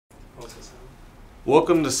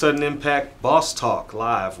Welcome to Sudden Impact Boss Talk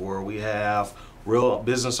Live, where we have real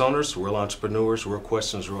business owners, real entrepreneurs, real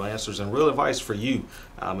questions, real answers, and real advice for you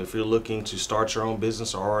if you're looking to start your own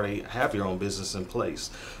business or already have your own business in place.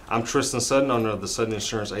 I'm Tristan Sutton, owner of the Sutton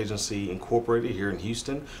Insurance Agency Incorporated here in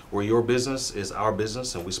Houston, where your business is our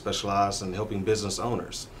business, and we specialize in helping business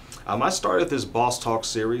owners. I started this Boss Talk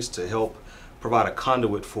series to help provide a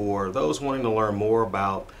conduit for those wanting to learn more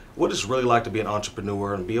about what it's really like to be an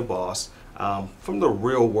entrepreneur and be a boss from the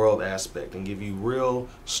real world aspect, and give you real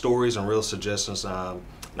stories and real suggestions.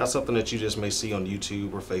 Not something that you just may see on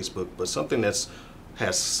YouTube or Facebook, but something that's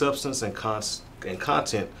has substance and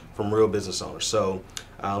content from real business owners. So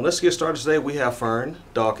let's get started today. We have Fern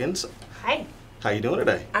Dawkins. Hi. How you doing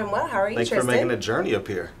today? I'm well. How are you, Thanks Tristan? for making the journey up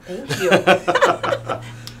here. Thank you.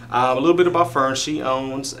 A little bit about Fern. She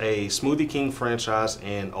owns a Smoothie King franchise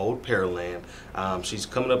in Old Pearland. She's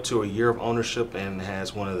coming up to a year of ownership and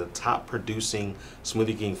has one of the top producing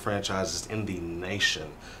Smoothie King franchises in the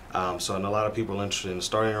nation. So I know a lot of people are interested in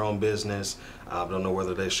starting their own business. Don't know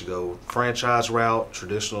whether they should go franchise route,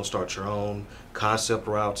 traditional, start your own, concept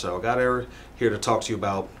route. So I got her here to talk to you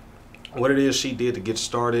about what it is she did to get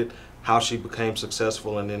started, how she became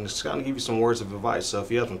successful, and then just kind of give you some words of advice. So if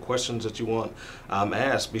you have some questions that you want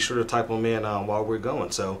asked, be sure to type them in while we're going.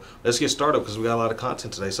 So let's get started because we got a lot of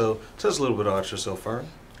content today. So tell us a little bit about yourself, Fern.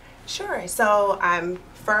 Sure. So I'm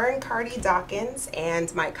Fern Carty Dawkins,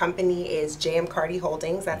 and my company is Carty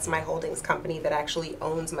Holdings. That's my holdings company that actually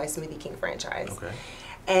owns my Smoothie King franchise. Okay.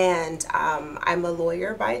 And I'm a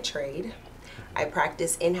lawyer by trade. I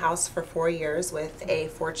practiced in-house for 4 years with a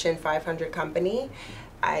Fortune 500 company.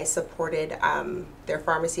 I supported their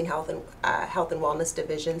pharmacy and health and wellness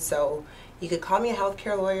division. So you could call me a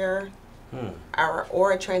healthcare lawyer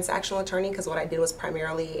or a transactional attorney, because what I did was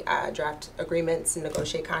primarily draft agreements and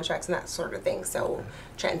negotiate contracts and that sort of thing. So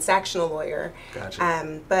transactional lawyer.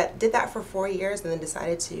 Gotcha. But did that for 4 years and then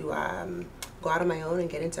decided to go out on my own and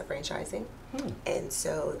get into franchising. And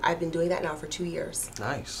so I've been doing that now for 2 years.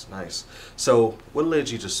 Nice, nice. So what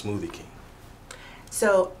led you to Smoothie King?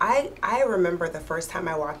 So I remember the first time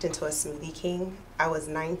I walked into a Smoothie King. I was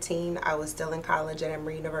 19. I was still in college at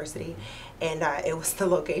Emory University, and it was the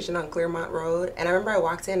location on Claremont Road. And I remember I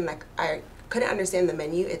walked in and I couldn't understand the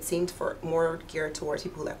menu. It seemed more geared towards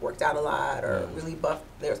people who like worked out a lot or really buff.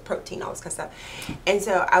 There was protein, all this kind of stuff. And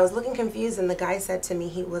so I was looking confused, and the guy said to me,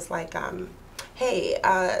 he was like, hey,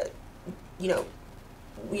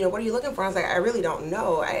 what are you looking for? I was like, I really don't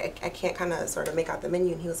know. I can't kind of sort of make out the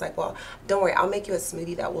menu. And he was like, well, don't worry, I'll make you a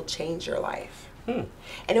smoothie that will change your life. And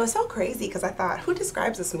it was so crazy because I thought, who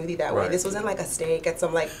describes a smoothie that way? This wasn't like a steak at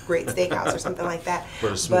some like great steakhouse or something like that.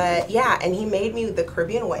 But yeah, and he made me the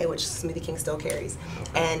Caribbean way, which Smoothie King still carries.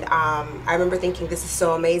 And I remember thinking, this is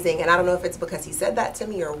so amazing. And I don't know if it's because he said that to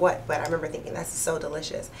me or what, but I remember thinking, that's so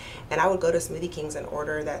delicious. And I would go to Smoothie King's and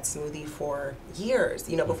order that smoothie for years,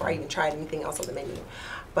 before I even tried anything else on the menu.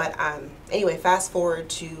 But anyway, fast forward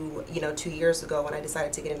to 2 years ago when I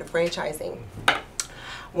decided to get into franchising.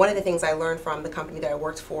 One of the things I learned from the company that I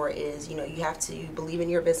worked for is, you have to believe in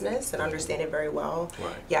your business and understand it very well.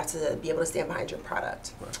 You have to be able to stand behind your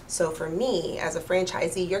product. So for me, as a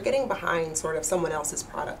franchisee, you're getting behind sort of someone else's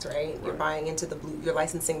product, right? You're buying into you're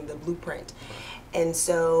licensing the blueprint. And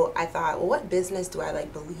so I thought, well, what business do I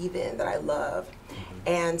believe in that I love?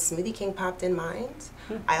 And Smoothie King popped in mind.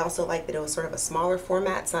 I also liked that it was sort of a smaller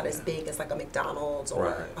format. It's not as big as like a McDonald's or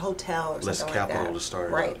a hotel or something like that. Less capital to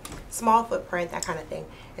start. Right. Small footprint, that kind of thing.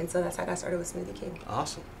 And so that's how I got started with Smoothie King.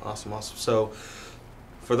 Awesome, awesome, awesome. So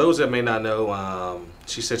for those that may not know,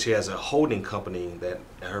 she said she has a holding company that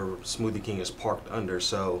her Smoothie King is parked under.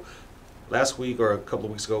 So last week or a couple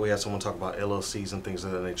of weeks ago, we had someone talk about LLCs and things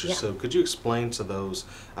of that nature. So could you explain to those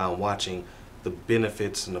watching the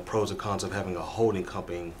benefits and the pros and cons of having a holding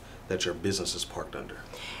company that your business is parked under?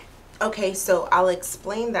 Okay, so I'll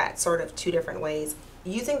explain that sort of two different ways.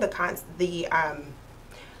 Using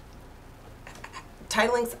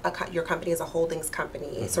titling your company as a holdings company,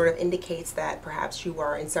 it sort of indicates that perhaps you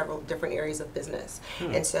are in several different areas of business.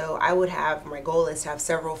 And so my goal is to have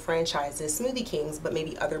several franchises, Smoothie Kings, but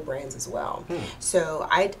maybe other brands as well. So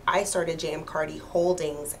I started Carty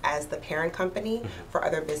Holdings as the parent company for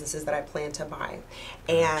other businesses that I plan to buy.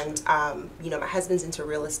 And my husband's into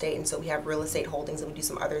real estate, and so we have real estate holdings and we do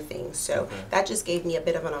some other things. So that just gave me a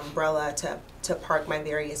bit of an umbrella to park my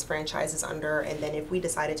various franchises under, and then if we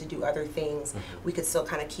decided to do other things, we could still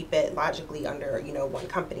kind of keep it logically under one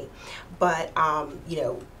company. But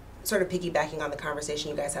sort of piggybacking on the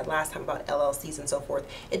conversation you guys had last time about LLCs and so forth,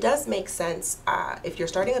 it does make sense if you're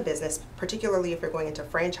starting a business, particularly if you're going into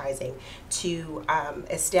franchising, to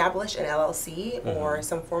establish an LLC or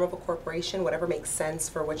some form of a corporation, whatever makes sense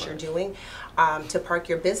for what you're doing, to park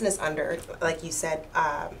your business under, like you said,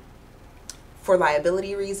 for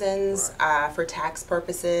liability reasons, for tax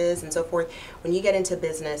purposes, and so forth. When you get into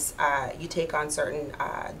business, you take on certain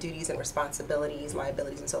duties and responsibilities,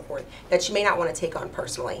 liabilities, and so forth that you may not want to take on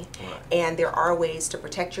personally. And there are ways to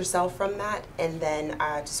protect yourself from that, and then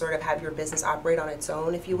to sort of have your business operate on its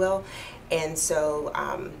own, if you will. And so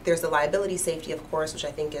there's the liability safety, of course, which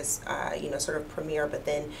I think is sort of premier. But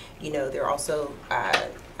then there are also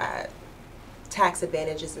tax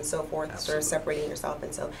advantages and so forth, sort of separating yourself.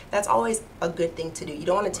 And so that's always a good thing to do. You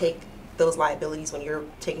don't want to take those liabilities when you're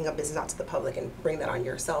taking a business out to the public and bring that on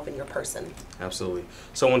yourself and your person. Absolutely.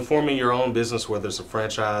 So when forming your own business, whether it's a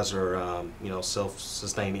franchise or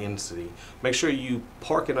self-sustained entity, make sure you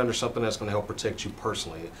park it under something that's going to help protect you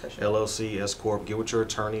personally. Sure. LLC, S Corp. Get with your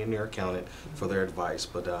attorney and your accountant for their advice,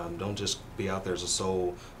 but don't just be out there as a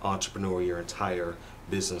sole entrepreneur your entire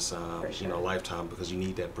business lifetime, because you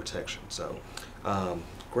need that protection. So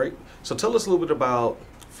great. So tell us a little bit about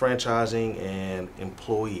franchising and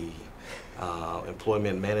employment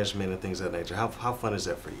management and things of that nature. How fun is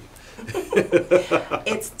that for you?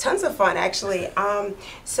 It's tons of fun, actually.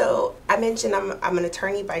 So I mentioned I'm an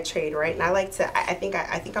attorney by trade, right? And I like to. I think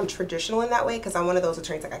I'm traditional in that way, because I'm one of those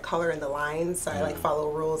attorneys, like I color in the lines. So I like follow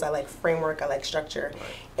rules. I like framework. I like structure,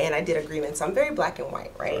 and I did agreements. So I'm very black and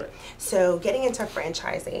white, right? So getting into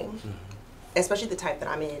franchising, especially the type that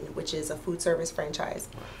I'm in, which is a food service franchise,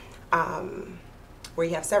 where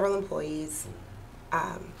you have several employees.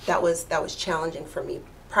 That was challenging for me.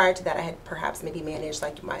 Prior to that, I had perhaps maybe managed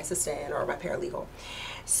like my assistant or my paralegal.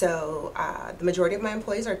 So the majority of my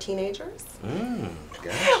employees are teenagers,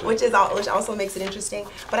 gotcha. which also makes it interesting.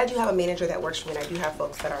 But I do have a manager that works for me, and I do have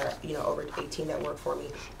folks that are over 18 that work for me.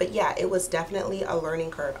 But yeah, it was definitely a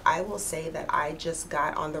learning curve. I will say that I just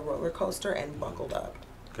got on the roller coaster and buckled up.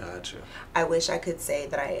 Gotcha. I wish I could say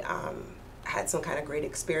that I had some kind of great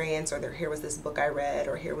experience, or here was this book I read,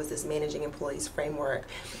 or here was this managing employees framework.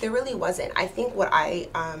 But there really wasn't. I think what I've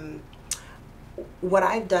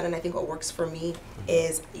done, and I think what works for me,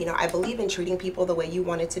 is I believe in treating people the way you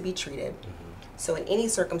want it to be treated. So in any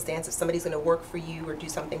circumstance, if somebody's going to work for you or do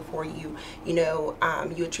something for you, you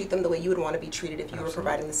would treat them the way you would want to be treated if you were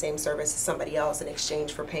providing the same service as somebody else in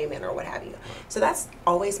exchange for payment or what have you. So that's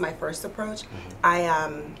always my first approach. I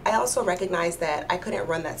also recognize that I couldn't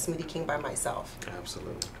run that Smoothie King by myself.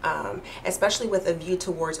 Absolutely. Especially with a view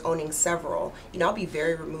towards owning several. I'll be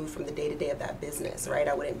very removed from the day-to-day of that business, right?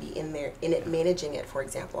 I wouldn't be in it managing it, for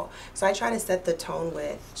example. So I try to set the tone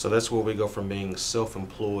with. So that's where we go from being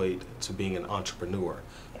self-employed to being an entrepreneur.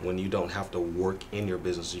 When you don't have to work in your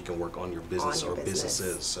business, you can work on your business or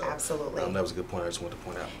businesses. So absolutely. That was a good point I just wanted to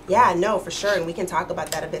point out. Yeah, no, for sure. And we can talk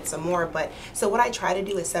about that a bit some more. But so what I try to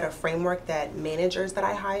do is set a framework that managers that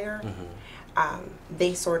I hire,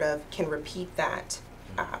 they sort of can repeat that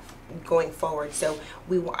going forward. So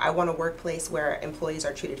I want a workplace where employees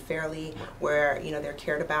are treated fairly, where they're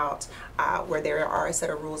cared about, where there are a set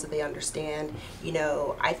of rules that they understand.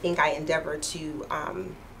 I think I endeavor to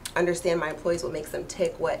understand my employees, what makes them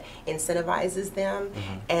tick, what incentivizes them,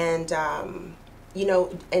 and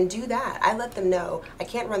and do that. I let them know I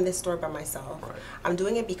can't run this store by myself. I'm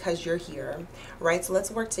doing it because you're here, right? So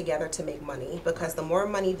let's work together to make money, because the more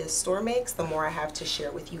money this store makes, the more I have to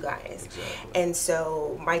share with you guys. And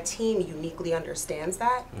so my team uniquely understands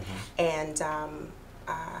that, and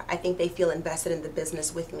I think they feel invested in the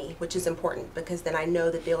business with me, which is important, because then I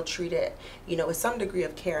know that they'll treat it, with some degree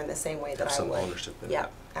of care in the same way that I would. Some ownership in it. Yeah,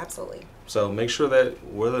 absolutely. So make sure that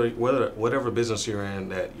whatever business you're in,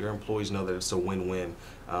 that your employees know that it's a win-win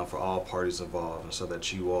for all parties involved, and so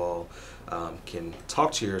that you all can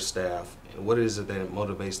talk to your staff. What is it that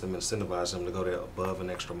motivates them, incentivizes them to go there above an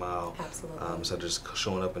extra mile? Absolutely. Instead of just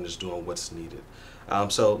showing up and just doing what's needed.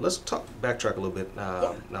 So let's backtrack a little bit.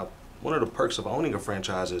 Now, one of the perks of owning a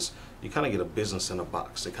franchise is you kind of get a business in a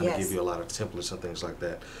box. They kind of give you a lot of templates and things like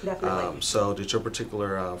that. Definitely. So did your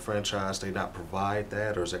particular franchise, they not provide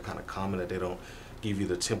that, or is it kind of common that they don't give you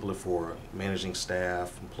the template for managing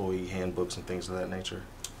staff, employee handbooks, and things of that nature?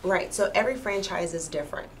 Right. So every franchise is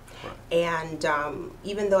different. And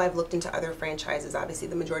even though I've looked into other franchises, obviously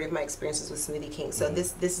the majority of my experiences with Smoothie King. So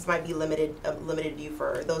this might be limited view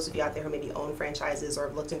for those of you out there who maybe own franchises or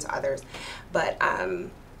have looked into others. But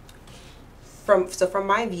from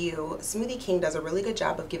my view, Smoothie King does a really good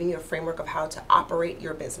job of giving you a framework of how to operate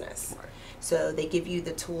your business. So they give you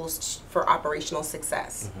the tools for operational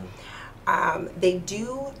success. They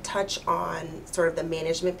do touch on sort of the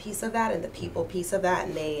management piece of that and the people piece of that,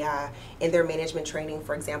 and they in their management training,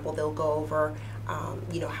 for example, they'll go over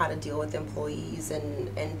how to deal with employees and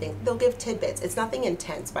things. They'll give tidbits. It's nothing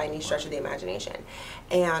intense by any stretch of the imagination,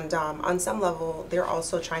 and on some level, they're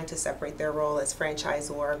also trying to separate their role as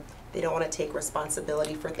franchisor. They don't want to take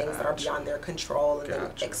responsibility for things that are beyond their control and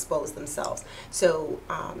then expose themselves. So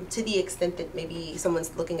to the extent that maybe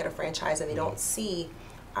someone's looking at a franchise and they don't see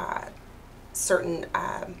certain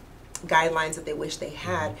guidelines that they wish they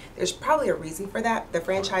had, there's probably a reason for that. The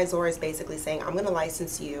franchisor is basically saying, I'm going to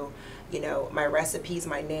license you, my recipes,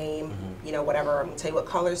 my name, whatever. I'm going to tell you what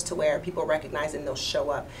colors to wear. People recognize it and they'll show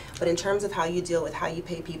up. But in terms of how you deal with how you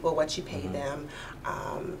pay people, what you pay them,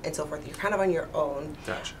 and so forth, you're kind of on your own.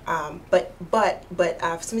 Gotcha. But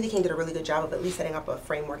Smoothie King did a really good job of at least setting up a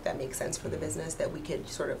framework that makes sense for the business that we could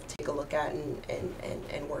sort of take a look at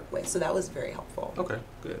and work with. So that was very helpful. Okay,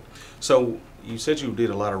 good. So you said you did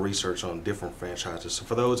a lot of research on different franchises. So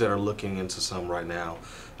for those that are looking into some right now,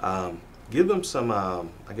 give them some,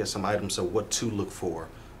 some items of what to look for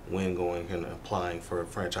when going and applying for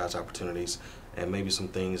franchise opportunities, and maybe some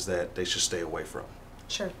things that they should stay away from.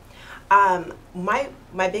 Sure. My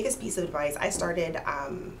biggest piece of advice, I started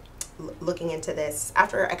looking into this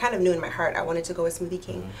after I kind of knew in my heart I wanted to go with Smoothie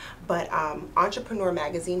King, but Entrepreneur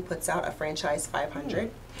Magazine puts out a franchise 500,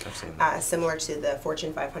 similar to the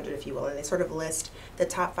Fortune 500, if you will, and they sort of list the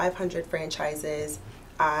top 500 franchises,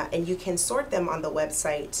 and you can sort them on the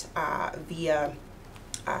website via,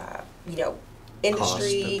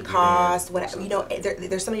 industry, cost, whatever.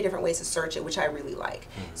 There's so many different ways to search it, which I really like.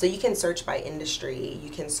 So you can search by industry, you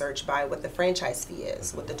can search by what the franchise fee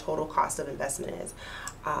is, what the total cost of investment is,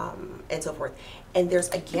 and so forth. And there's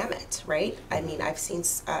a gamut, right? I mean, I've seen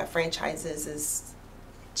franchises as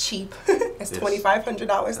cheap as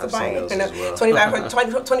 $2,500 to buy it. Well.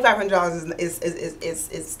 $2,500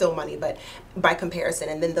 is still money, but by comparison,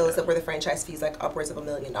 and then those that were the franchise fees like upwards of $1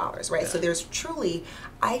 million, right? So there's truly,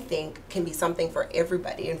 I think, can be something for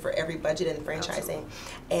everybody and for every budget in franchising.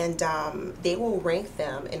 Absolutely. And they will rank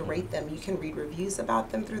them and rate them. You can read reviews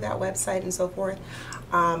about them through that website and so forth.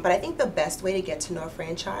 But I think the best way to get to know a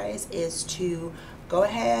franchise is to go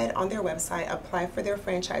ahead on their website, apply for their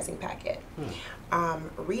franchising packet,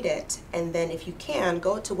 read it, and then if you can,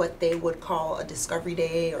 go to what they would call a discovery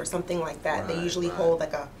day or something like that. They usually hold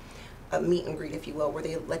like a meet and greet, if you will, where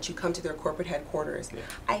they let you come to their corporate headquarters.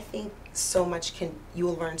 I think you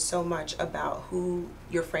will learn so much about who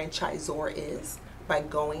your franchisor is by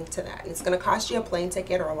going to that. And it's going to cost you a plane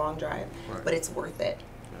ticket or a long drive, but it's worth it.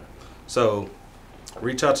 So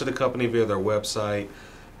reach out to the company via their website.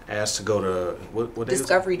 Asked to go to what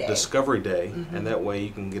Discovery Day. Discovery Day, and that way you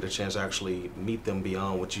can get a chance to actually meet them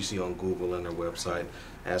beyond what you see on Google and their website.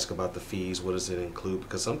 Ask about the fees. What does it include?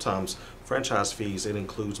 Because sometimes franchise fees, it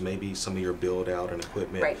includes maybe some of your build out and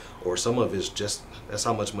equipment, or some of it's just that's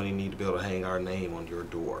how much money you need to be able to hang our name on your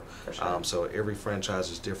door. For sure. So every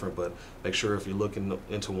franchise is different, but make sure if you're looking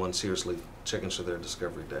into one seriously, check into their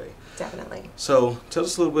Discovery Day. Definitely. So tell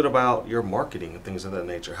us a little bit about your marketing and things of that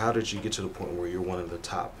nature. How did you get to the point where you're one of the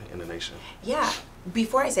top in the nation? Yeah.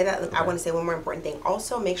 Before I say that, I want to say one more important thing.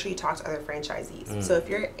 Also, make sure you talk to other franchisees. So if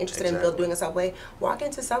you're interested in doing a Subway, walk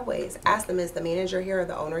into Subways. Ask them, is the manager here or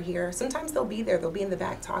the owner here? Sometimes they'll be there. They'll be in the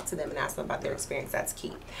back. Talk to them and ask them about their experience. That's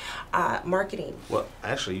key. Marketing. Well,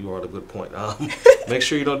 actually, you brought a good point. Make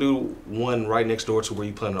sure you don't do one right next door to where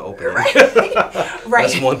you plan to open it.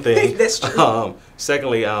 Right. That's one thing. That's true.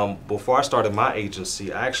 Secondly, before I started my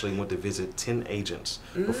agency, I actually went to visit 10 agents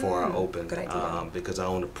before I opened. Good idea. Because I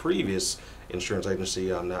owned a previous insurance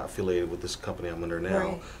agency. I'm not affiliated with this company I'm under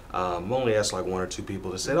now. Only asked like one or two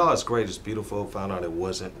people that said, "Oh, it's great, it's beautiful." Found out it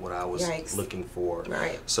wasn't what I was looking for.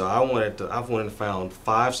 So I've went and found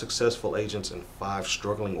 5 successful agents and 5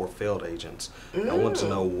 struggling or failed agents. I wanted to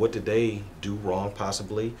know, what did they do wrong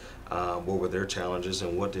possibly, what were their challenges,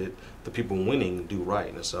 and what did the people winning do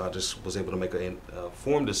right. And so I just was able to make a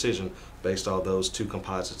informed decision based on those 2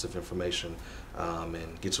 composites of information,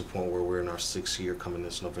 and get to a point where we're in our 6th year coming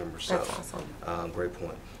this November. So that's awesome. Great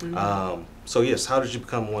point. So yes, how did you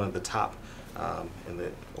become one of the top in the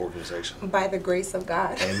organization? By the grace of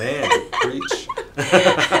God. Amen. Preach.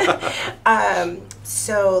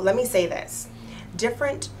 So let me say this.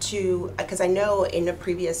 Different to, because I know in the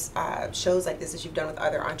previous shows like this that you've done with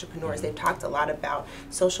other entrepreneurs, they've talked a lot about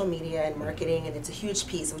social media and marketing, and it's a huge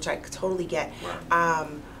piece, which I totally get.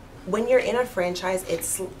 When you're in a franchise,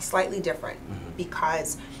 it's slightly different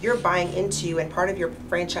because you're buying into, and part of your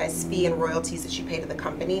franchise fee and royalties that you pay to the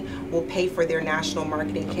company will pay for their national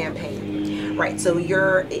marketing campaign, Right, so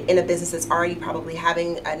you're in a business that's already probably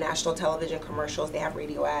having a national television commercials, they have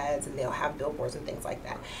radio ads, and they'll have billboards and things like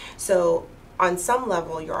that. So on some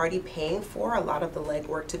level, you're already paying for a lot of the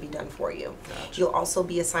legwork to be done for you. Gotcha. You'll also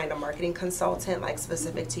be assigned a marketing consultant, like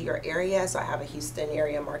specific to your area. So I have a Houston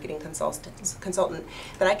area marketing consultant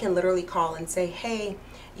that I can literally call and say, hey,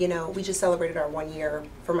 you know, we just celebrated our 1 year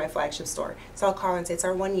for my flagship store. So I'll call and say, it's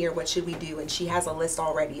our 1 year, what should we do? And she has a list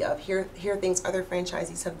already of here are things other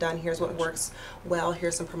franchisees have done, here's what works well,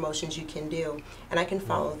 here's some promotions you can do. And I can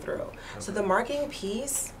follow through. Okay. So the marketing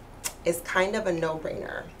piece is kind of a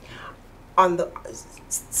no-brainer on the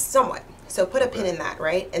somewhat. So put a pin in that,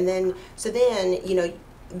 right? And then, you know,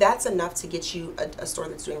 that's enough to get you a store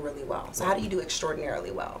that's doing really well. So how do you do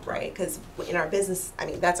extraordinarily well, right? Because in our business, I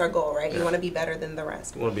mean, that's our goal, right? You want to be better than the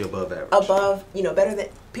rest. You want to be above average. Above, you know, better than,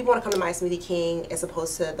 people want to come to my Smoothie King as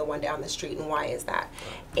opposed to the one down the street, and why is that?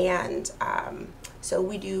 And so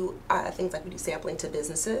we do things like we do sampling to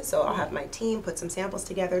businesses. So I'll have my team put some samples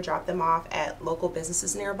together, drop them off at local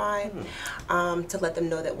businesses nearby to let them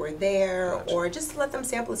know that we're there, or just to let them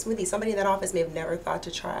sample a smoothie. Somebody in that office may have never thought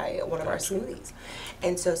to try one of our smoothies.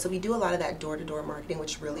 And so we do a lot of that door-to-door marketing,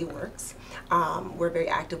 which really works. We're very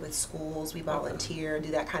active with schools. We volunteer,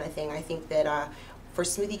 do that kind of thing. I think that for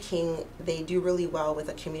Smoothie King, they do really well with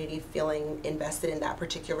a community feeling invested in that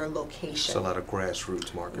particular location. So a lot of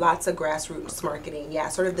grassroots marketing. Lots of grassroots marketing, yeah.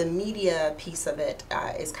 Sort of the media piece of it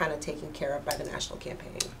is kind of taken care of by the national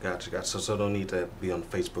campaign. Gotcha. So don't need to be on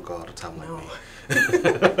Facebook all the time like me.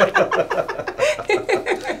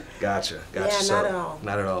 Gotcha. Yeah, So, not at all.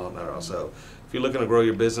 Not at all. So if you're looking to grow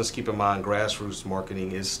your business, keep in mind grassroots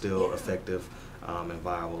marketing is still effective and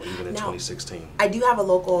viable even in 2016. I do have a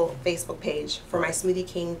local Facebook page for my Smoothie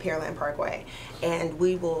King Pearland Parkway, and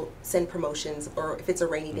we will send promotions, or if it's a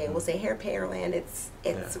rainy day, we'll say, here Pearland,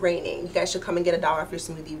 it's raining, you guys should come and get $1 off your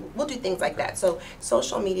smoothie. We'll do things like that. So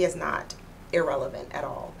social media is not irrelevant at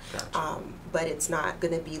all. Gotcha. But it's not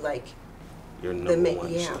going to be like your number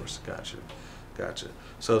one source. Gotcha.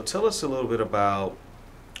 So tell us a little bit about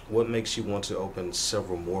what makes you want to open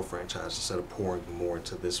several more franchises instead of pouring more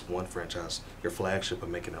into this one franchise, your flagship,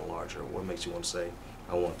 and making it larger? What makes you want to say,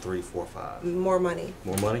 I want 3, 4, 5? More money.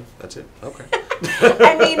 More money? That's it? Okay.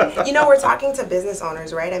 I mean, you know, we're talking to business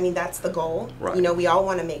owners, right? I mean, that's the goal. Right. You know, we all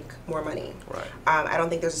want to make more money. Right. I don't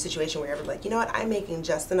think there's a situation where everybody's like, you know what, I'm making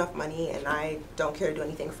just enough money and I don't care to do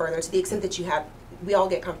anything further. To the extent that you have, we all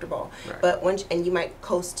get comfortable. Right. But and you might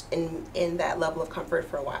coast in that level of comfort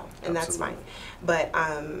for a while, and that's fine. But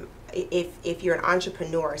if you're an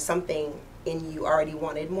entrepreneur, something in you already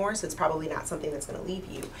wanted more, so it's probably not something that's going to leave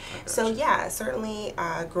you. So yeah, certainly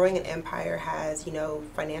growing an empire has, you know,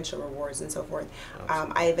 financial rewards and so forth.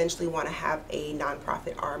 I eventually want to have a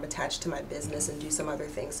nonprofit arm attached to my business and do some other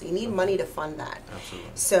things. So you need money to fund that.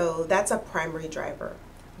 Absolutely. So that's a primary driver.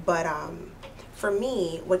 But for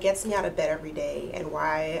me, what gets me out of bed every day and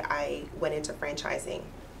why I went into franchising,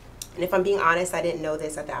 and if I'm being honest, I didn't know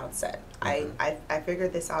this at the outset. I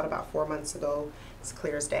figured this out about 4 months ago. It's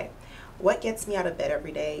clear as day. What gets me out of bed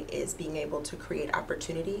every day is being able to create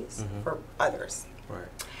opportunities for others. Right.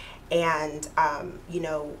 And, you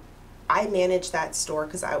know, I manage that store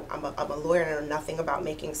because I'm a lawyer and I know nothing about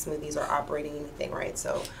making smoothies or operating anything, right?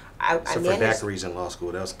 So I for manage... daiquiris in law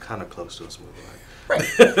school, that was kind of close to a smoothie, right? Right.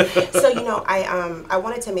 So, you know, I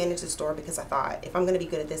wanted to manage the store because I thought if I'm going to be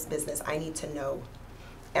good at this business, I need to know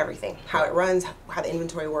everything, how it runs, how the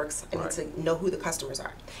inventory works. I need to know who the customers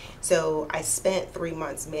are. So I spent 3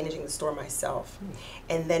 months managing the store myself.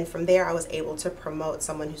 And then from there, I was able to promote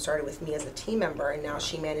someone who started with me as a team member, and now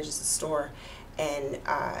she manages the store. And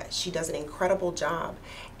she does an incredible job.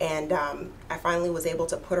 And I finally was able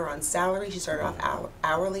to put her on salary. She started off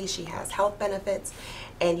hourly. She has health benefits.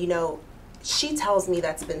 And, you know, she tells me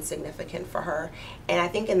that's been significant for her. And I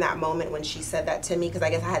think in that moment when she said that to me, because I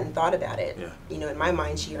guess I hadn't thought about it, you know, in my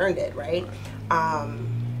mind, she earned it, right?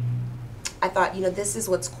 I thought, you know, this is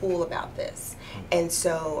what's cool about this. And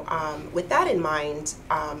so with that in mind,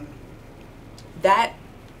 that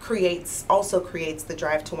also creates the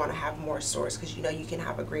drive to want to have more stores, because you know you can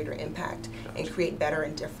have a greater impact and create better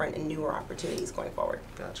and different and newer opportunities going forward.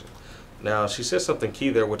 Gotcha. Now, she said something key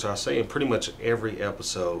there, which I say in pretty much every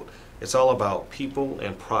episode. It's all about people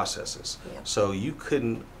and processes. Yep. So you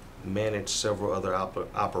couldn't manage several other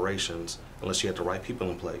operations unless you had the right people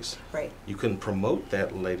in place. Right. You couldn't promote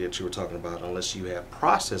that lady that you were talking about unless you have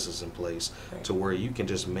processes in place to where you can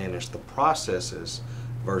just manage the processes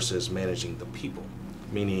versus managing the people.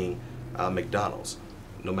 Meaning McDonald's.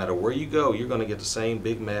 no matter where you go, you're going to get the same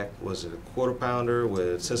Big Mac. Was it a quarter pounder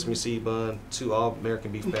with sesame seed bun, 2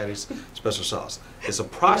 all-American beef patties, special sauce? It's a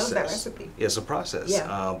process. That recipe. It's a process.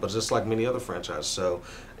 Yeah. But just like many other franchises. So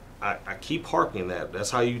I keep harking that.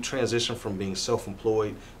 That's how you transition from being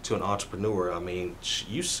self-employed to an entrepreneur. I mean,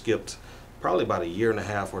 you skipped probably about 1.5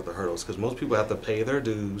 years worth of hurdles, because most people have to pay their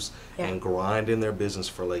dues and grind in their business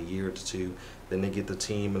for like 1 year to 2. Then they get the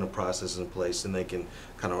team and the process in place, and they can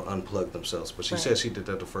kind of unplug themselves. But she said she did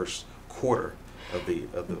that the first quarter of the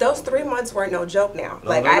those 3 months weren't no joke now. No,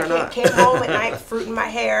 like, I came home at night, fruit in my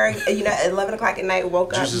hair, you know, at 11 o'clock at night,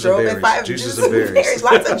 woke up, drove at 5, juices and berries,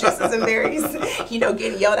 lots of juices and berries, you know,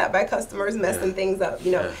 getting yelled at by customers, messing things up,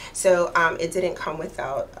 you know. So it didn't come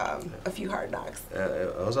without a few hard knocks.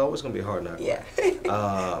 It was always going to be a hard knock. Yeah.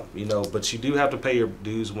 You know, but you do have to pay your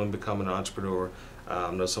dues when becoming an entrepreneur.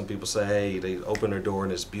 I know some people say, hey, they open their door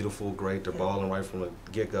and it's beautiful, great, they're balling right from the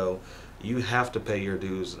get-go. You have to pay your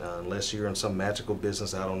dues unless you're in some magical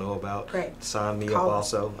business I don't know about. Right. Sign me up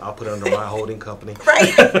also. I'll put it under my holding company.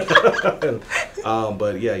 Right.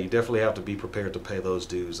 But yeah, you definitely have to be prepared to pay those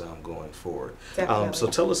dues going forward. Definitely. So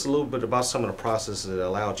tell us a little bit about some of the processes that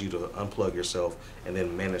allowed you to unplug yourself and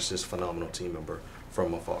then manage this phenomenal team member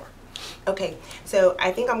from afar. Okay, so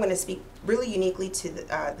I think I'm going to speak really uniquely to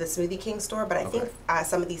the Smoothie King store, but I think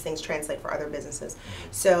some of these things translate for other businesses.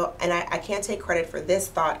 So, and I can't take credit for this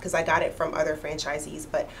thought because I got it from other franchisees,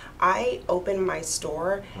 but I opened my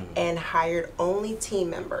store and hired only team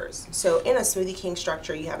members. So in a Smoothie King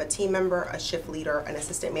structure, you have a team member, a shift leader, an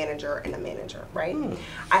assistant manager, and a manager, right?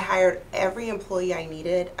 I hired every employee I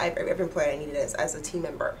needed, every employee I needed as a team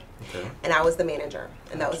member. And I was the manager,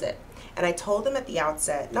 and that was it. And I told them at the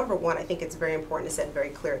outset, number one, I think it's very important to set very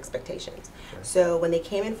clear expectations. So when they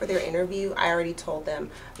came in for their interview, I already told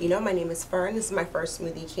them, you know, my name is Fern. This is my first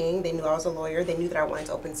Smoothie King. They knew I was a lawyer. They knew that I wanted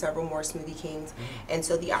to open several more Smoothie Kings. And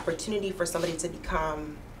so the opportunity for somebody to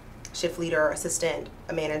become shift leader, assistant,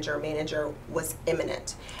 a manager was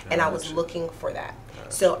imminent. And I was looking for that.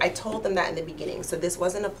 So I told them that in the beginning. So this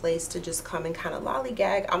wasn't a place to just come and kind of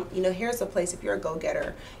lollygag. You know, here's a place, if you're a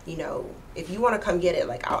go-getter, you know, if you want to come get it,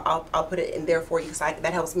 like I'll put it in there for you, because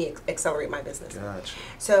that helps me accelerate my business. Gotcha.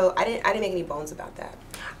 So I didn't make any bones about that.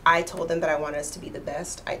 I told them that I wanted us to be the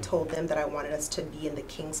best. I told them that I wanted us to be in the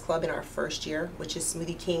King's Club in our first year, which is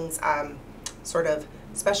Smoothie King's sort of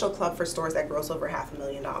special club for stores that gross over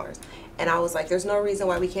 $500,000. And I was like, there's no reason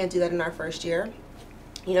why we can't do that in our first year.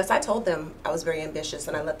 You know, so I told them I was very ambitious,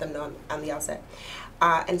 and I let them know on the outset.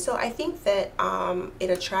 And so I think that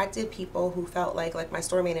it attracted people who felt like my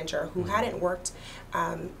store manager, who hadn't worked,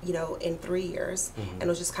 you know, in 3 years, and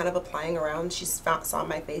was just kind of applying around. She saw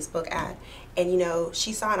my Facebook ad, and, you know,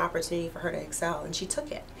 she saw an opportunity for her to excel, and she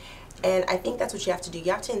took it. And I think that's what you have to do.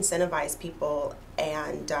 You have to incentivize people,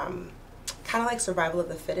 and kind of like survival of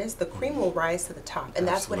the fittest, the cream will rise to the top, and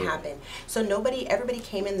that's what happened. So everybody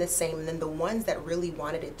came in the same, and then the ones that really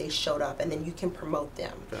wanted it, they showed up, and then you can promote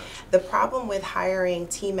them. Gotcha. The problem with hiring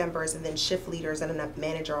team members and then shift leaders and a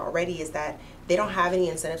manager already is that they don't have any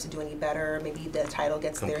incentive to do any better. Maybe the title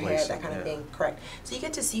gets to their head, that kind of thing. Correct. So you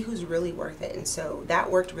get to see who's really worth it, and so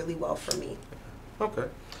that worked really well for me. Okay.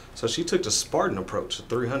 So she took the Spartan approach to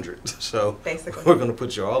 300. So basically, we're going to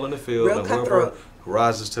put you all in the field, real and cutthroat.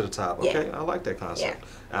 Rises to the top. Okay, I like that concept.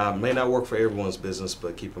 May not work for everyone's business,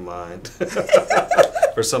 but keep in mind,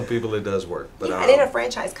 for some people it does work. But and in a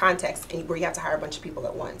franchise context, where you have to hire a bunch of people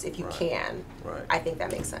at once, if you can, I think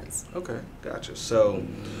that makes sense. Okay, gotcha. So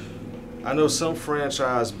I know some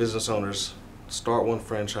franchise business owners start one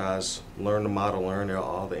franchise, learn the model, learn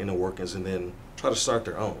all the inner workings, and then try to start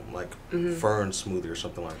their own, like Fern Smoothie or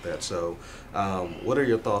something like that. So what are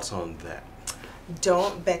your thoughts on that?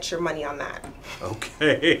 Don't bet your money on that.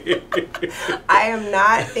 Okay. I am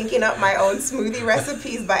not thinking up my own smoothie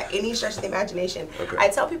recipes by any stretch of the imagination. I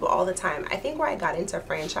tell people all the time, I think where I got into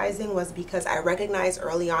franchising was because I recognized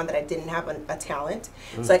early on that I didn't have a talent.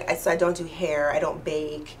 So I don't do hair, I don't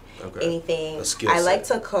bake, anything. I like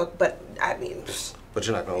to cook, but I mean... But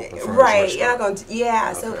you're not going to open a franchise. You're not going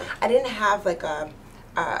to, so I didn't have like a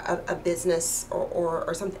business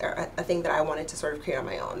or something, or a thing that I wanted to sort of create on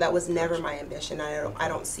my own. That was never my ambition. I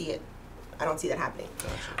don't see it. I don't see that happening.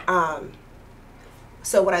 Gotcha.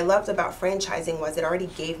 So what I loved about franchising was it already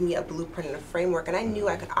gave me a blueprint and a framework, and I knew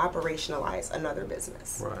I could operationalize another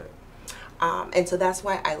business. Right. And so that's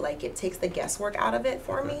why I like it. It takes the guesswork out of it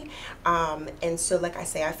for me. And so, like I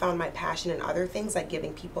say, I found my passion in other things, like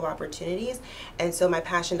giving people opportunities. And so my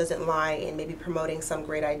passion doesn't lie in maybe promoting some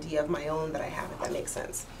great idea of my own that I have, if that makes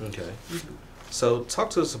sense. Okay. So talk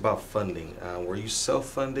to us about funding. Were you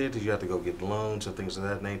self-funded? Did you have to go get loans or things of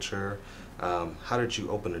that nature? How did you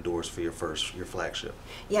open the doors for your flagship?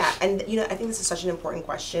 Yeah, and I think this is such an important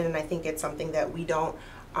question, and I think it's something that we don't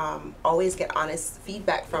always get honest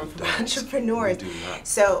feedback from entrepreneurs. We do not.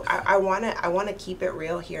 So I wanna keep it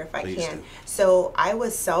real here if Please I can. do. So I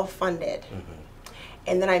was self-funded, Mm-hmm.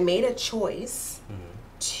 and then I made a choice Mm-hmm.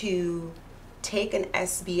 to take an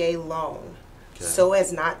SBA loan. Okay. So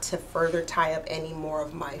as not to further tie up any more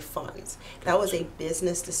of my funds. That was a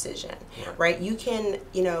business decision, right? You can,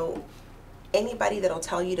 anybody that'll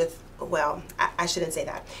tell you to, well, I shouldn't say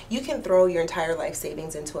that. You can throw your entire life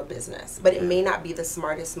savings into a business, but it may not be the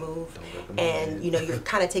smartest move. And, you're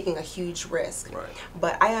kind of taking a huge risk. Right.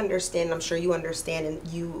 But I understand, I'm sure you understand, and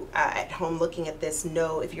you at home looking at this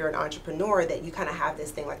know if you're an entrepreneur that you kind of have this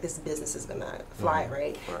thing like this business is going to fly,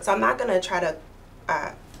 right? So I'm not going to try to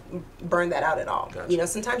burn that out at all. Gotcha.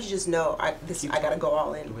 Sometimes you just know I got to go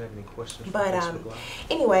all in. Do we have any questions? But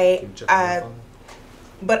anyway, Can you check on your phone?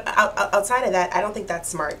 but outside of that, I don't think that's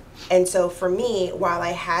smart. And so for me, while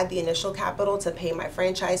I had the initial capital to pay my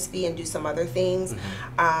franchise fee and do some other things,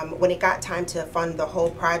 when it got time to fund the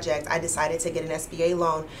whole project, I decided to get an SBA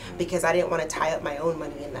loan because I didn't want to tie up my own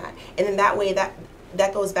money in that. And then that way,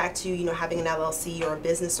 that goes back to having an LLC or a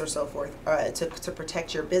business or so forth to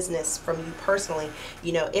protect your business from you personally.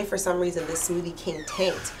 If for some reason this Smoothie King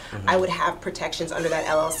tanked, I would have protections under that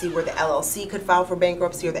LLC where the LLC could file for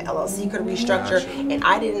bankruptcy or the LLC could restructure, and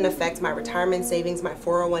I didn't affect my retirement savings, my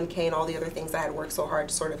 401k, and all the other things that I had worked so hard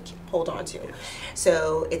to sort of hold on to.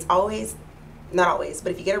 So it's always, not always,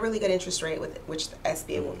 but if you get a really good interest rate with which the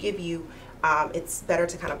SBA will give you, it's better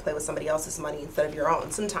to kind of play with somebody else's money instead of your own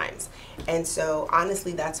sometimes. And so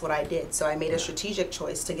honestly, that's what I did. So I made a strategic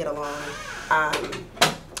choice to get a loan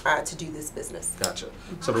to do this business. Gotcha.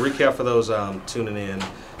 So to recap for those tuning in,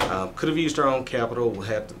 could have used our own capital,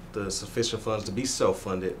 had the sufficient funds to be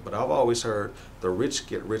self-funded, but I've always heard the rich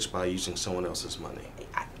get rich by using someone else's money.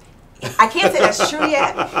 I can't say that's true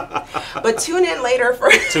yet, but tune in later for.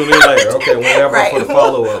 Tune in later, okay? Whenever Right. for the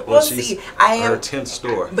follow-up. We'll see. I am her 10th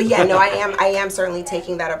store. But yeah, no, I am certainly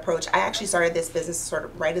taking that approach. I actually started this business sort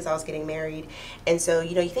of right as I was getting married, and so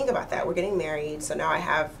you think about that. We're getting married, so now I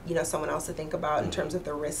have someone else to think about in terms of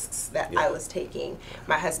the risks that I was taking.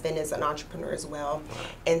 My husband is an entrepreneur as well,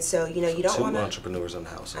 and so you don't want to. Two entrepreneurs in the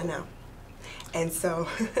house. I know. And so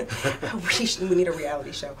we need a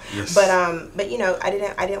reality show. Yes. But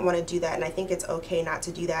I didn't want to do that, and I think it's okay not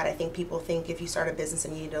to do that. I think people think if you start a business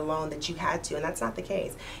and you need a loan that you had to, and that's not the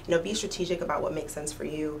case. Be strategic about what makes sense for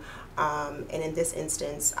you. And in this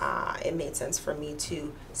instance, it made sense for me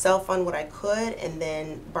to self-fund what I could and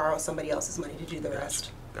then borrow somebody else's money to do the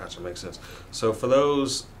rest. Gotcha, makes sense. So for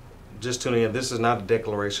those just tuning in, this is not a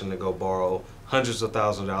declaration to go borrow hundreds of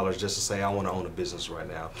thousands of dollars just to say I want to own a business right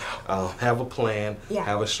now. Have a plan,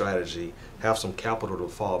 have a strategy, have some capital to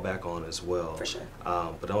fall back on as well. For sure.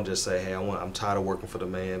 But don't just say, hey, I'm tired of working for the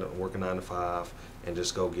man, working 9 to 5, and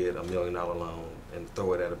just go get $1 million loan and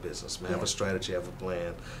throw it at a business. Man, have a strategy, have a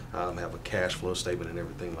plan, have a cash flow statement and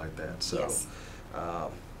everything like that. So,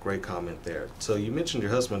 great comment there. So you mentioned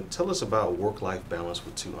your husband. Tell us about work-life balance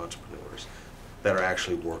with two entrepreneurs that are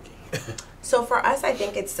actually working. So for us, I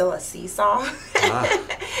think it's still a seesaw.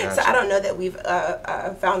 Gotcha. So I don't know that we've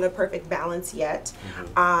found a perfect balance yet.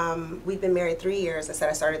 We've been married 3 years. I said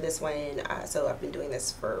I started this when, so I've been doing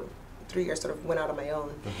this for 3 years, sort of went out on my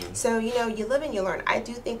own. So, you live and you learn. I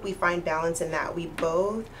do think we find balance in that. We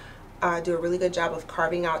both do a really good job of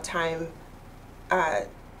carving out time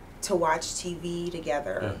to watch TV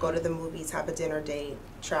together, go to the movies, have a dinner date,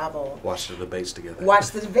 travel. Watch the debates together.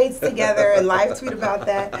 Watch the debates together and live tweet about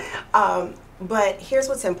that. But here's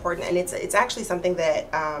what's important, and it's actually something that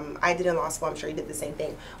I did in law school. I'm sure you did the same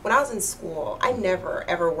thing. When I was in school, I never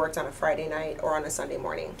ever worked on a Friday night or on a Sunday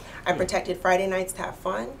morning. I protected Friday nights to have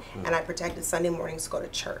fun, and I protected Sunday mornings to go to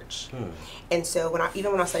church. And so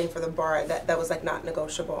even when I was studying for the bar, that was like not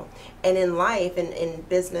negotiable. And in life, in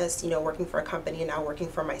business, working for a company and now working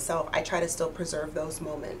for myself, I try to still preserve those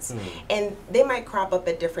moments. And they might crop up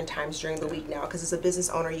at different times during the week now, because as a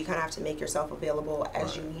business owner, you kind of have to make yourself available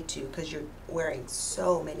as you need to, because you're wearing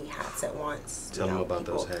so many hats at once. Tell them about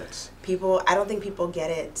those hats. I don't think people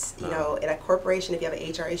get it. In a corporation, if you have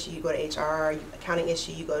an HR issue, you go to HR. Accounting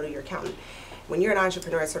issue, you go to your accountant. When you're an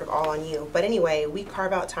entrepreneur, it's sort of all on you. But anyway, we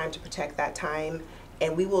carve out time to protect that time,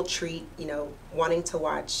 and we will treat, wanting to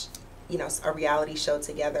watch, a reality show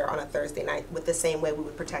together on a Thursday night with the same way we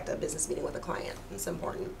would protect a business meeting with a client. It's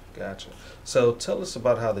important. Gotcha. So tell us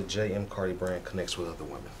about how the J.M. Carty brand connects with other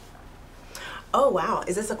women. Oh, wow.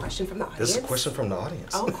 Is this a question from the audience? This is a question from the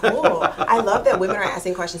audience. Oh, cool. I love that women are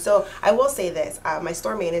asking questions. So I will say this. My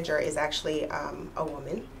store manager is actually a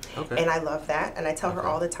woman. Okay. And I love that. And I tell her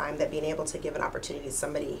all the time that being able to give an opportunity to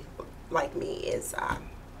somebody like me is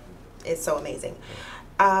so amazing.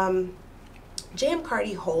 J.M.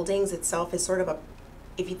 Carty Holdings itself is sort of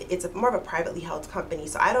it's more of a privately held company,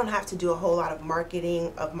 so I don't have to do a whole lot of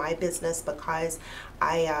marketing of my business because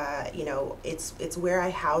it's where I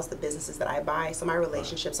house the businesses that I buy. So my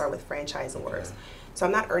relationships are with franchisors. Okay. So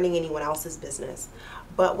I'm not earning anyone else's business.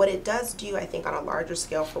 But what it does do, I think, on a larger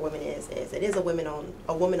scale for women is it is a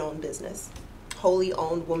woman-owned business, wholly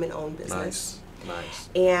owned, woman-owned business. Nice.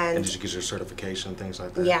 And did you get your certification, things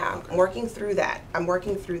like that? Yeah, okay. I'm working through that.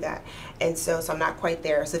 And so I'm not quite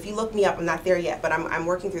there. So if you look me up, I'm not there yet, but I'm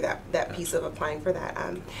working through that gotcha. Piece of applying for that.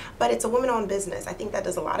 But it's a woman-owned business. I think that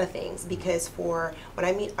does a lot of things because when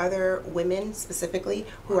I meet other women specifically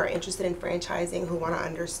who are interested in franchising, who want to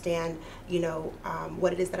understand,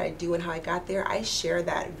 what it is that I do and how I got there, I share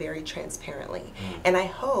that very transparently. And I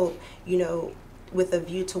hope, with a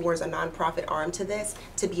view towards a nonprofit arm to this,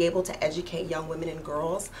 to be able to educate young women and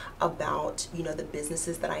girls about, the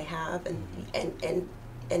businesses that I have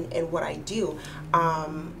and what I do.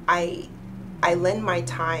 I lend my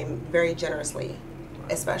time very generously,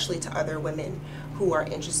 especially to other women who are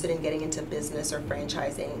interested in getting into business or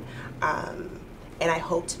franchising. And I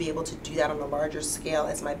hope to be able to do that on a larger scale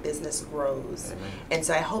as my business grows. Amen. And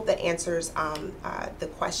so I hope that answers the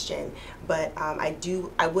question. But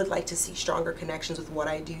I would like to see stronger connections with what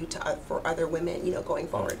I do for other women, going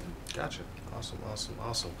forward. Gotcha. Awesome.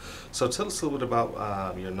 So tell us a little bit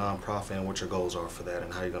about your nonprofit and what your goals are for that,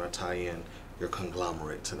 and how you're going to tie in your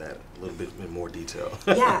conglomerate to that a little bit in more detail.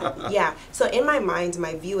 Yeah. So in my mind,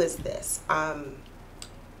 my view is this.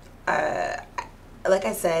 Like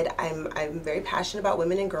I said, I'm very passionate about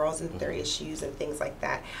women and girls and their issues and things like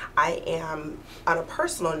that. I am, on a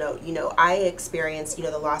personal note, I experienced,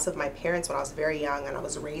 the loss of my parents when I was very young, and I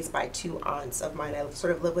was raised by two aunts of mine. I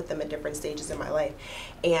sort of lived with them at different stages in my life,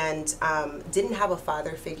 and didn't have a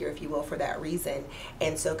father figure, if you will, for that reason.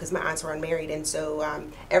 And so, because my aunts were unmarried, and so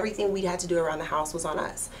everything we had to do around the house was on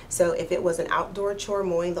us. So if it was an outdoor chore,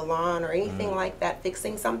 mowing the lawn or anything like that,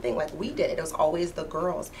 fixing something, like we did it, it was always the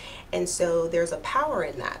girls. And so there's a power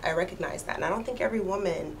in that. I recognize that. And I don't think every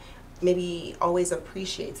woman maybe always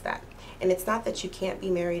appreciates that. And it's not that you can't be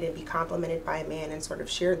married and be complimented by a man and sort of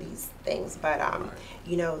share these things, but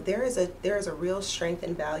there is a real strength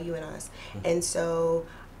and value in us. And so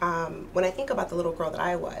when I think about the little girl that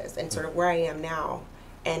I was and sort of where I am now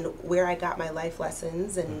and where I got my life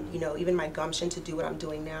lessons and even my gumption to do what I'm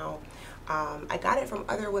doing now, I got it from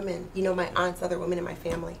other women, my aunts, other women in my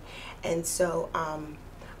family. And so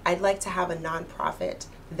I'd like to have a nonprofit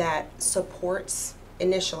that supports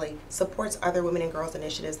other women and girls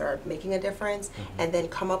initiatives that are making a difference, and then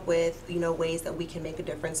come up with ways that we can make a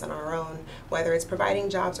difference on our own, whether it's providing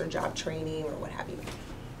jobs or job training or what have you.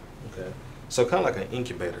 Okay, so kind of like an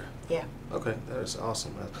incubator. Yeah. Okay, that is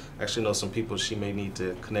awesome. I actually know some people she may need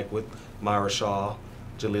to connect with: Myra Shaw,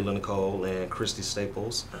 Jalila Nicole, and Christy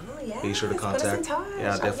Staples. Oh, yeah. Be sure to contact.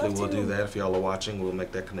 Yeah, I definitely will do that. If y'all are watching, we'll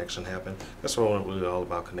make that connection happen. That's what we're really all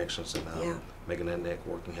about, connections and making that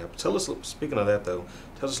networking happen. Tell us, speaking of that though,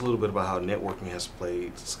 tell us a little bit about how networking has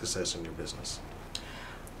played success in your business.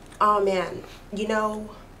 Oh man,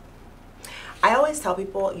 I always tell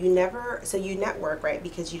people you network, right?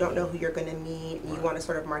 Because you don't know who you're going to meet, and you want to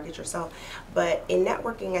sort of market yourself. But in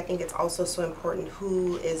networking, I think it's also so important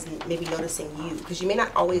who is maybe noticing you, because you may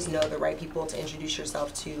not always know the right people to introduce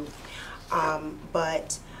yourself to.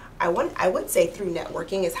 But I would say through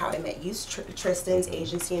networking is how I met you. Tristan's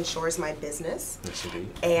agency insures my business. Yes, indeed.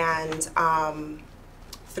 And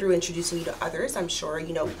through introducing you to others, I'm sure,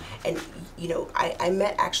 and, I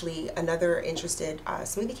met actually another interested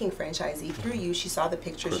Smoothie King franchisee through you. She saw the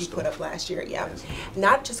pictures Crystal. You put up last year. Yeah. Yes.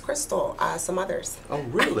 Not just Crystal, some others. Oh,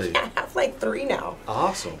 really? I have like 3 now.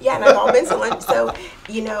 Awesome. Yeah, and I've all been to lunch. So,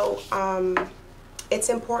 it's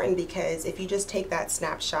important because if you just take that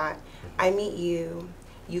snapshot, I meet you,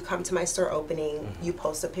 you come to my store opening, you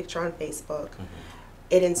post a picture on Facebook.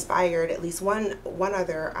 It inspired at least one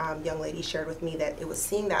other young lady shared with me that it was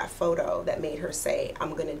seeing that photo that made her say,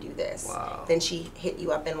 I'm going to do this. Wow. Then she hit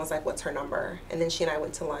you up and was like, what's her number? And then she and I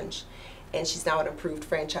went to lunch. And she's now an approved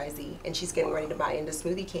franchisee. And she's getting ready to buy into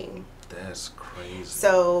Smoothie King. That's crazy.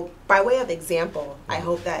 So by way of example, I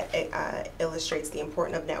hope that it illustrates the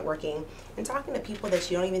importance of networking and talking to people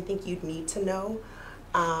that you don't even think you'd need to know.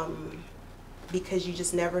 Because you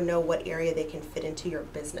just never know what area they can fit into your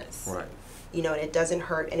business. Right. And it doesn't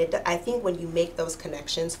hurt. And I think when you make those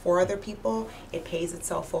connections for other people, it pays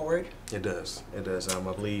itself forward. It does. I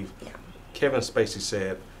believe Kevin Spacey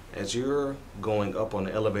said, as you're going up on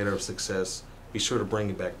the elevator of success, be sure to bring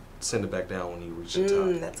it back send it back down when you reach the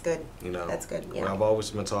top. That's good. You know, that's good. Yeah. Well, I've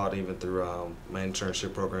always been taught, even through my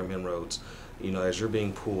internship program, Inroads, you know, as you're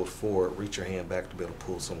being pulled forward, reach your hand back to be able to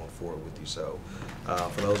pull someone forward with you. So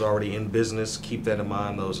for those already in business, keep that in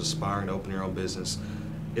mind. Those aspiring to open your own business,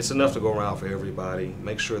 it's enough to go around for everybody.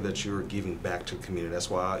 Make sure that you're giving back to the community. That's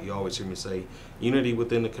why you always hear me say unity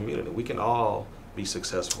within the community. We can all be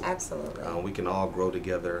successful. Absolutely. We can all grow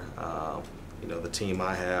together. You know, the team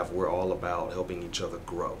I have, we're all about helping each other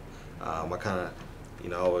grow. I kind of, you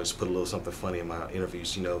know, I always put a little something funny in my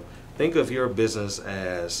interviews. You know, think of your business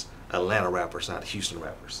as Atlanta rappers, not Houston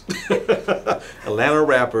rappers. Atlanta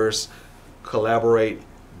rappers collaborate,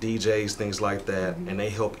 DJs, things like that, and they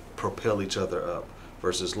help propel each other up.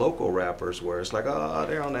 Versus local rappers, where it's like, oh,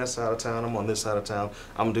 they're on that side of town, I'm on this side of town,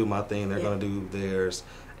 I'm gonna do my thing, they're gonna do theirs,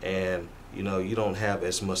 and you know, you don't have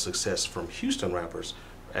as much success from Houston rappers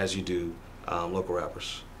as you do local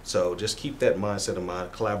rappers. So just keep that mindset in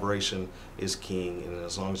mind. Collaboration is king, and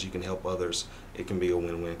as long as you can help others, it can be a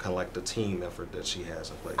win-win, kind of like the team effort that she has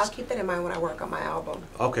in place. I'll keep that in mind when I work on my album.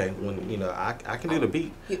 Okay, when you know, I can do the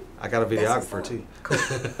beat. I got a videographer too. Cool.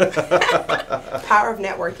 Power of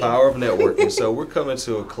networking. Power of networking. So we're coming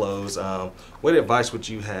to a close. What advice would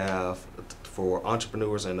you have for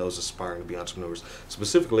entrepreneurs and those aspiring to be entrepreneurs,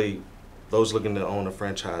 specifically those looking to own a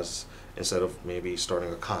franchise instead of maybe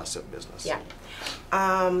starting a concept business? Yeah.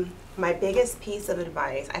 My biggest piece of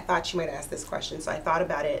advice, I thought you might ask this question, so I thought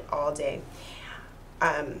about it all day.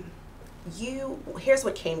 Here's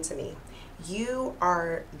what came to me. You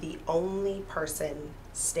are the only person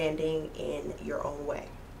standing in your own way.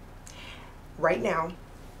 Right now,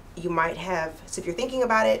 you might have, so if you're thinking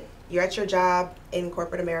about it, you're at your job in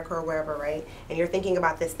corporate America or wherever, right? And you're thinking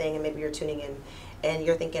about this thing, and maybe you're tuning in and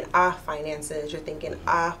you're thinking, finances, you're thinking,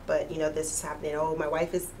 but you know, this is happening. Oh,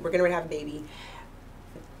 we're getting ready to have a baby.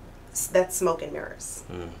 That's smoke and mirrors.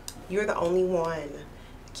 You're the only one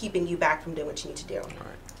keeping you back from doing what you need to do. Right.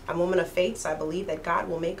 I'm a woman of faith, so I believe that God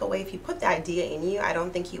will make a way. If you put the idea in you, I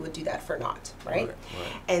don't think he would do that for naught, right?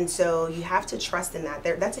 And so you have to trust in that.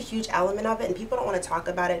 That's a huge element of it, and people don't want to talk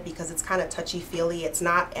about it because it's kind of touchy-feely. It's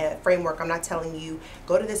not a framework. I'm not telling you,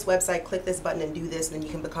 go to this website, click this button, and do this, and then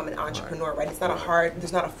you can become an entrepreneur, right? It's not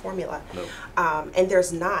there's not a formula. And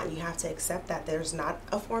there's not. You have to accept that there's not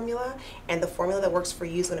a formula, and the formula that works for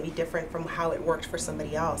you is going to be different from how it worked for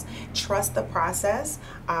somebody else. Trust the process,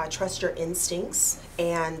 trust your instincts,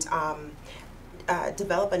 and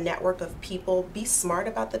develop a network of people. Be smart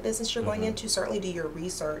about the business you're going into. Certainly do your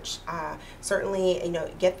research. Certainly, you know,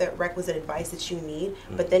 get the requisite advice that you need.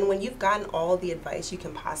 But then when you've gotten all the advice you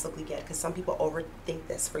can possibly get, because some people overthink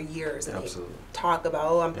this for years and they talk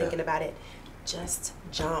about, oh, I'm thinking about it. Just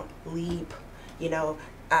jump, leap, you know.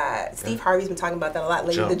 Steve Harvey's been talking about that a lot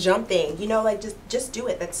lately, the jump thing, you know, like just do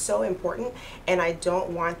it. That's so important, and I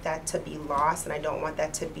don't want that to be lost, and I don't want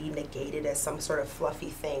that to be negated as some sort of fluffy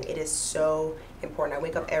thing. It is so important. I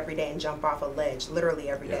wake up every day and jump off a ledge, literally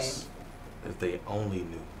every day. If they only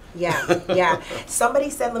knew. Yeah. Somebody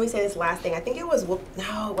said, let me say this last thing. I think it was, it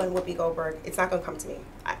wasn't Whoopi Goldberg. It's not going to come to me.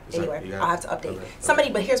 Anyway, I'll have to update.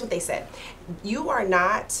 Somebody, but here's what they said. You are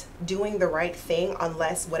not doing the right thing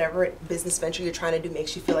unless whatever business venture you're trying to do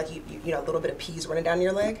makes you feel like you know, a little bit of peas running down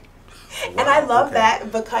your leg. Wow, and I love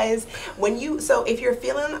that, because so if you're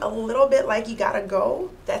feeling a little bit like you got to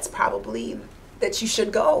go, that's probably that you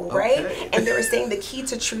should go, right? And they were saying the key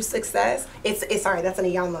to true success, that's an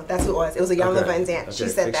Iyanla, that's who it was. It was Iyanla Van Zant. She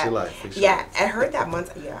said that. I heard that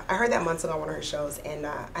months ago on one of her shows, and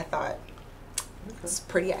I thought, it's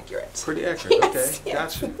pretty accurate. Pretty accurate,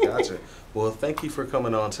 Yes, okay. Gotcha. Well, thank you for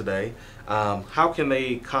coming on today. How can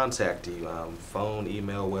they contact you? Phone,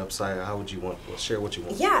 email, website? How would you want? Share what you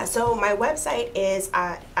want. Yeah, so my website is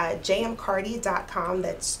jmcarty.com.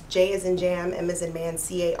 That's J as in jam, M as in man,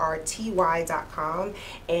 CARTY.com.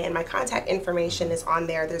 And my contact information is on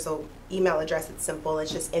there. There's a email address. It's simple.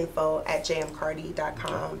 It's just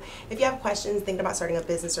info@jmcarty.com. If you have questions, thinking about starting a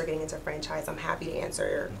business or getting into a franchise, I'm happy to answer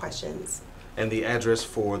your questions. And the address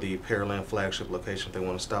for the Pearland flagship location if they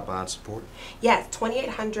want to stop by and support? Yeah,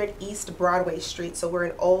 2800 East Broadway Street. So we're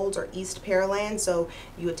in Old or East Pearland. So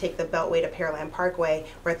you would take the Beltway to Pearland Parkway.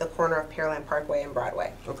 We're at the corner of Pearland Parkway and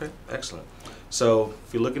Broadway. Okay, excellent. So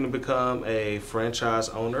if you're looking to become a franchise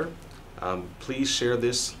owner, please share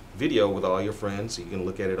this video with all your friends. You can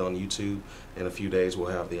look at it on YouTube. In a few days, we'll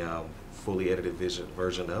have the fully edited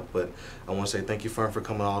version up. But I want to say thank you, Fern, for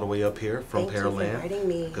coming all the way up here from Pearland. Thank you for inviting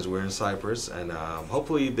me. Because we're in Cypress, and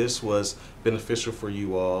hopefully this was beneficial for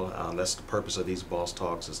you all. That's the purpose of these Boss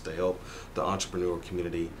Talks, is to help the entrepreneur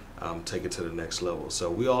community take it to the next level.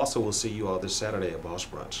 So we also will see you all this Saturday at Boss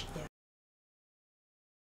Brunch. Yes.